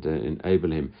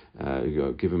enable him,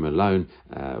 give him a loan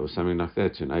or something like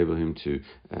that to enable him to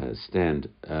stand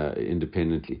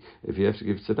independently. If you have to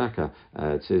give tzedakah,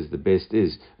 it says the best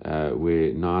is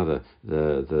where neither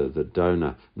the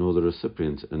donor nor the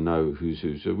recipient know who's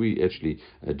who. So we actually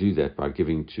do that by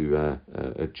giving to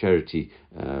a charity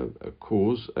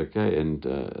cause, okay, and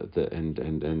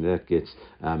that gets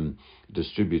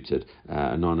distributed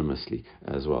anonymously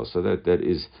as well. So that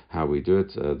is how we do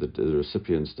it. The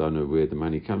recipients don't know where the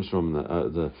money comes from.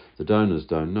 The donors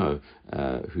don't know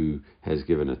who has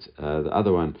given it. The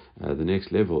other one, the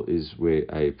next level, is where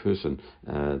a person,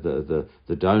 the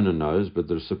donor knows, but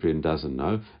the recipient doesn't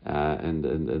know. And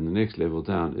the next level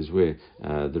down is where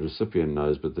the recipient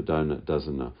knows, but the donor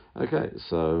doesn't know. Okay,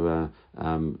 so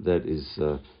that is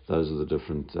those are the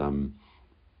different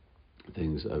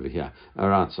things over here. All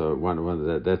right, so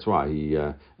that's why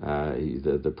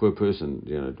the poor person,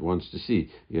 wants to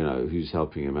see, who's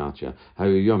helping him out here. That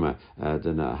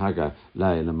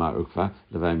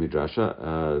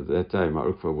day,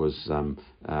 Mar Ukva was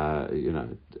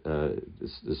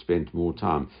spent more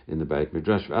time in the Beit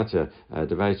Midrash.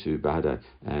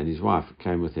 And his wife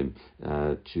came with him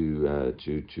to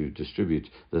distribute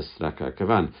the tzedakah.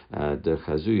 Kavan the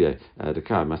chazuye the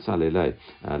kar masalele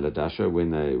ladasha when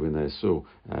they saw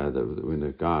when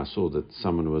the guy saw that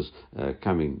someone was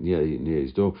coming near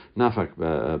his door. Nafak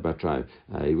batrai.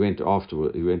 He went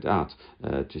out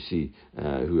to see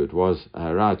who it was.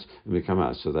 Right, and we come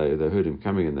out. So they heard him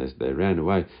coming and they ran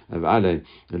away. Atuna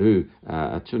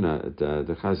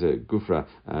the chaze gufra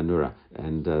nura,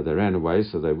 and they ran away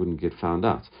so they wouldn't get found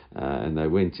out. And they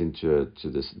went into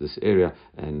this area,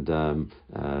 and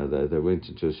they went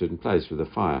into a certain place with a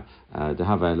fire. The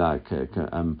Havayla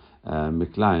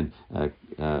Miklein,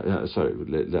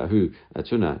 who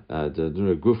Atuna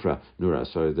the Gufra Nura.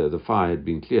 So the fire had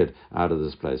been cleared out of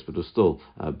this place, but was still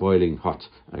boiling hot.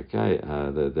 Okay,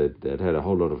 they'd had a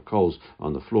whole lot of coals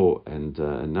on the floor, and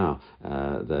now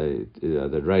they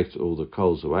raked all the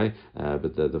coals away,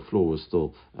 but the floor was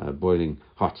still boiling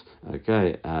hot.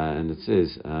 Okay, and it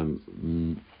says.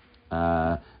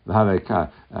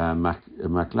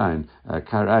 Maklein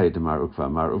Karai de Mar Ukva.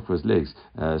 Mar Ukva's legs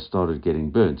started getting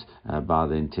burnt by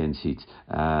the intense heat.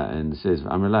 And it says,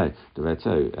 Amalei,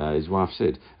 his wife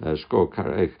said, Shkor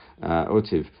Kareich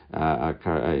Otiv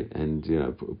Karai, and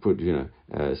put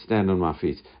stand on my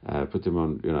feet, put them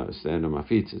on, stand on my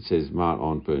feet. It says, my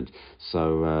aren't burnt.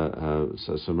 So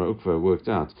Mar Ukva worked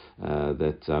out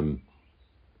that.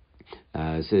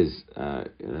 Says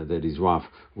that his wife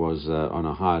was on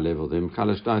a higher level than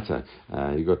Kalash Daita.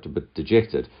 He got a bit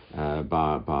dejected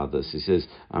by this. He says,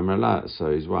 Amrala.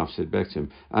 So his wife said back to him,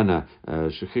 Anna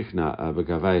Shuchichna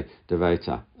Bagavei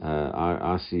Devaita.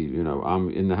 I see, I'm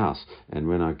in the house, and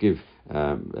when I give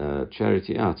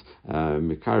charity out,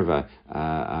 Mikarva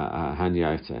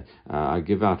Hanyaita, I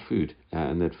give out food,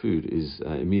 and that food is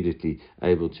immediately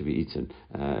able to be eaten,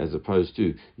 as opposed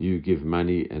to you give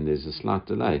money and there's a slight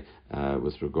delay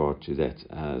with regard to that.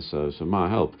 So my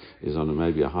help is on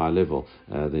maybe a higher level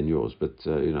than yours, but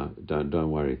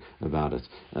don't worry about it.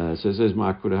 So it says,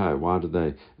 why did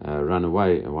they run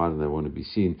away, and why do they want to be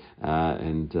seen?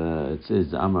 And it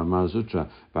says, Amar Marzutra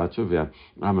Batuvia,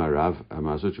 Amar Rav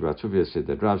Marzutra Batuvia said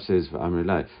that Rav says, Amar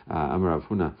Rav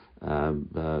Huna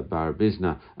Bar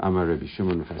Bizna, Amar Rabbi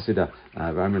Shimon Chasida,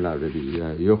 Amar Rabbi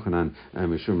Yochanan,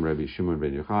 Mishum Rabbi Shimon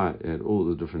ben Yochai, and all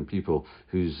the different people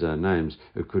whose names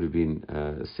could have been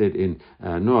said in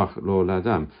Noach Lo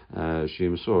Ladam,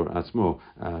 Shimsor Atzmo,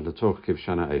 Latoch Kiv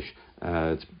Shana Esh.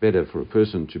 It's better for a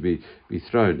person to be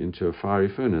thrown into a fiery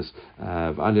furnace,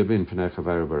 and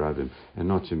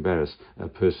not to embarrass a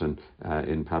person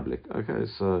in public. Okay,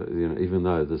 so even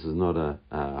though this is not a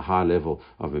high level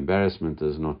of embarrassment,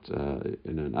 there's not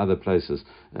in other places.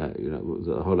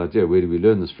 The whole idea. Where do we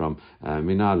learn this from?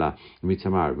 Minala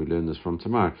mitamar. We learn this from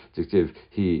Tamar. Diktiv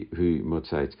he who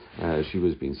motzait. She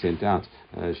was being sent out.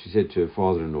 She said to her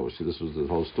father-in-law. So this was the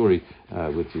whole story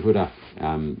with Yehuda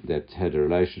that had a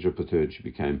relationship with her. She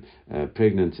became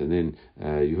pregnant, and then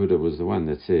Yehuda was the one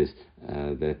that says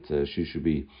that she should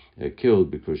be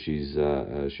killed because she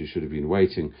should have been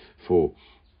waiting for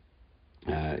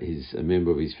a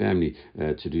member of his family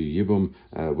to do yibum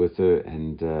with her,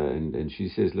 and she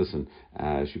says, listen,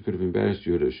 she could have embarrassed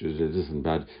Yehuda. She said, listen,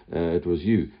 but it was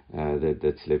you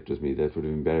that slept with me. That would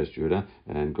have embarrassed Yehuda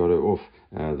and got her off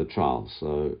the trial.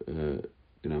 So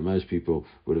most people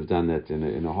would have done that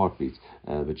in a heartbeat,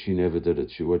 but she never did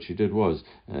it. What she did was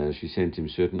she sent him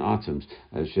certain items.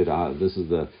 She said, "This is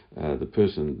the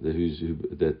person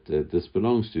that this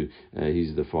belongs to.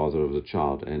 He's the father of the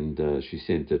child," and she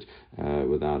sent it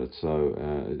without it, so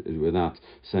without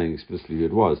saying explicitly who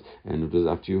it was. And it was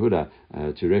up to Yehuda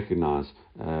to recognize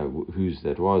whose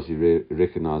that was. He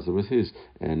recognized it was his,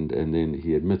 and then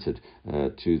he admitted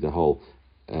to the whole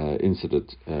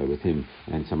incident with him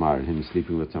and Tamar, and him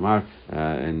sleeping with Tamar,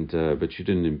 but she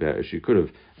didn't embarrass. She could have,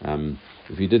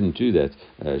 if he didn't do that,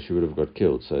 she would have got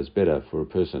killed. So it's better for a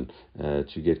person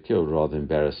to get killed rather than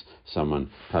embarrass someone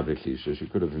publicly. So she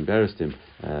could have embarrassed him,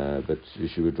 but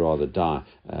she would rather die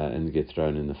and get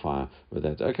thrown in the fire with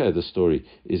that. Okay, the story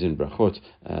is in Brachot.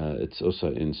 It's also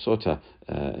in Sota,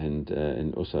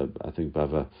 and also I think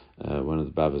Bava, one of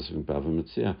the Bavas, Bava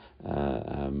Mitzia,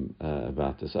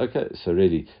 about this. Okay, so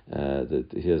really,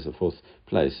 here's the fourth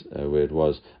place where it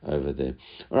was over there.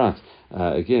 All right,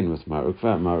 again with Marc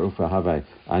Ukva have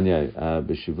anya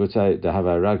b'shivutay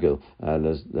dahava ragil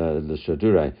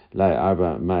l'shadure lay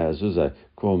arba maya zuzay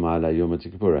kol ma'ala yom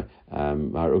kippur.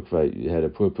 Marc Ukva had a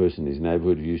poor person in his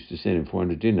neighborhood who used to send him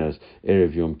 400 dinars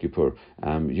erev Yom Kippur.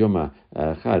 Yoma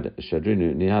chad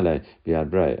shadrinu nihale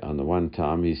biadbrei. On the one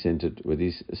time he sent it with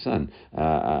his son.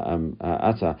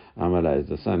 Ata amalei,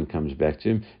 the son comes back to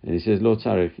him and he says, Lord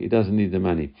Tzarek, he doesn't need the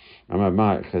money.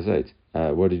 Amar chazait.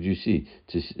 What did you see?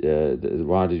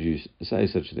 Why did you say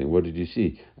such a thing? What did you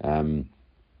see?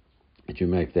 Did you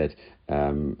make that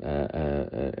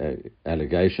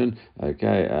allegation?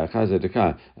 Okay,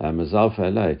 mazal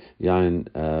fe'alei yain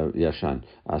yashan.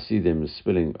 I see them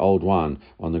spilling old wine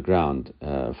on the ground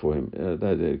for him.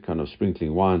 They're kind of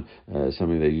sprinkling wine,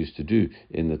 something they used to do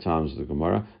in the times of the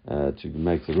Gemara to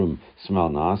make the room smell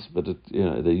nice. But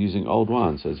they're using old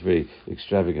wine, so it's very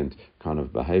extravagant kind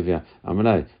of behavior.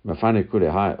 They're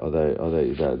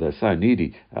so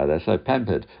needy, they're so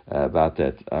pampered about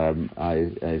that.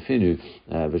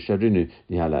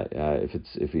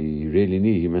 If he really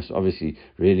need, he must obviously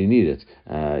really need it.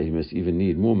 He must even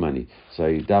need more money. So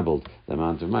he doubled the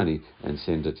amount of money and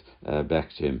sent it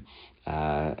back to him.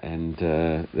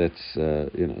 That's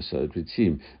so it would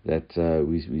seem that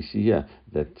we see here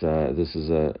that this is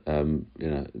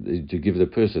to give the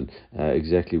person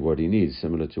exactly what he needs,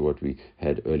 similar to what we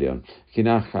had earlier on.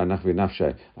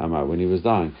 When he was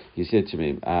dying, he said to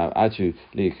me, "Atu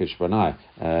li kishbanai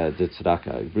the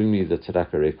tzedakah. Bring me the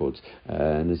tzedakah records."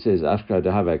 And it says, "Ashka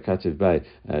dehave kativ bay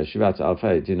shivat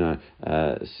alfei dina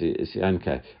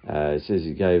sianke." It says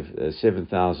he gave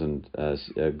 7,000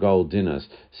 gold dinners.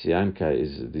 Sianke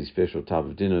is the special type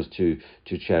of dinners to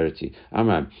charity.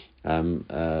 Amar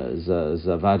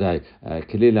Zavadai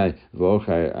Kilile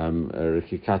Vorche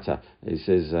Rikikata. He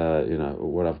says,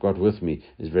 what I've got with me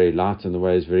is very light and the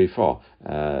way is very far.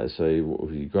 So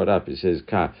he got up. He says,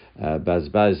 Ka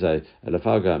Bazbaze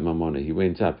Lafaga Mamona. He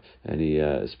went up and he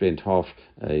spent half.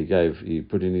 He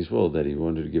put in his will that he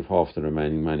wanted to give half the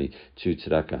remaining money to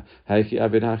tzedakah. Heiki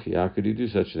Abed Haki. How could he do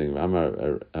such a thing?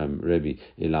 Amar Rebbe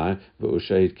Eli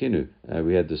Ushahid Kinu.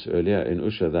 We had this earlier in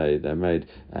Usha. They made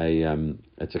a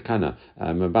tzedakah.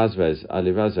 Mabazvez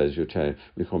alivazez yoter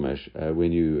michomesh.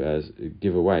 When you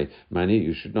give away money,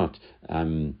 you should not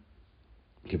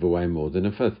give away more than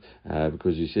a fifth,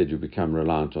 because you said you become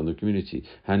reliant on the community.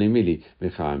 Hanimili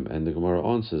Mechaim, and the Gemara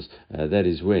answers that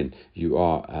is when you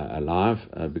are alive,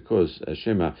 because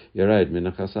Shema Yared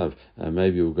Minachasav,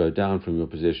 maybe you'll go down from your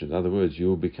possessions. In other words, you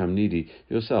will become needy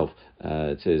yourself.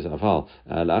 It says Aval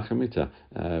La'achamita,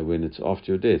 when it's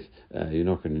after your death, you're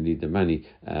not going to need the money.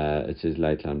 It says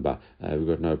Leitlan Ba. We've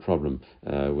got no problem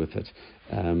with it.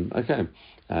 Okay.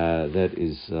 That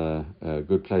is a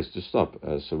good place to stop.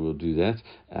 So we'll do that,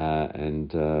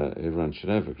 and everyone should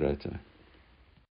have a great day.